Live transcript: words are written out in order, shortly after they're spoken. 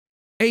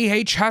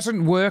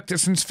hasn't worked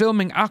since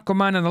filming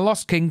Aquaman and the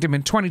Lost Kingdom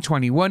in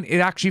 2021. It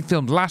actually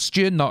filmed last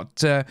year, not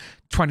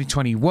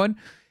 2021.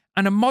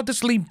 And a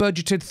modestly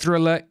budgeted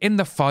thriller In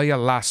the Fire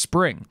last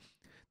spring.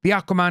 The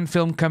Aquaman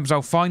film comes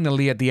out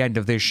finally at the end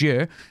of this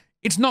year.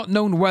 It's not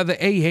known whether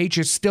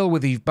is still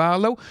with Eve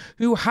Barlow,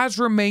 who has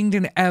remained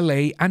in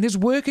LA and is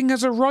working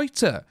as a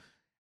writer.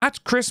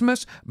 At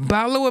Christmas,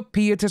 Barlow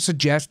appeared to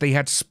suggest they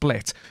had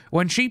split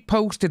when she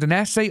posted an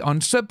essay on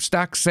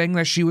Substack saying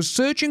that she was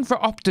searching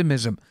for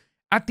optimism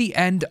at the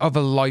end of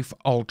a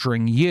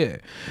life-altering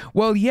year.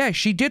 Well, yeah,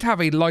 she did have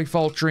a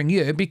life-altering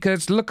year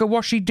because look at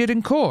what she did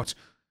in court.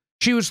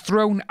 She was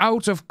thrown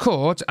out of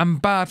court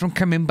and barred from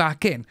coming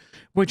back in,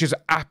 which is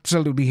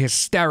absolutely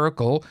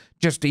hysterical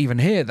just to even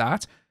hear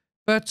that.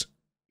 But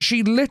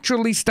she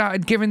literally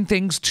started giving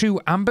things to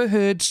Amber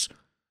Heard's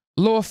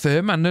law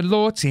firm and the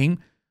law team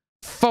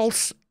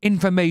false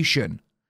information.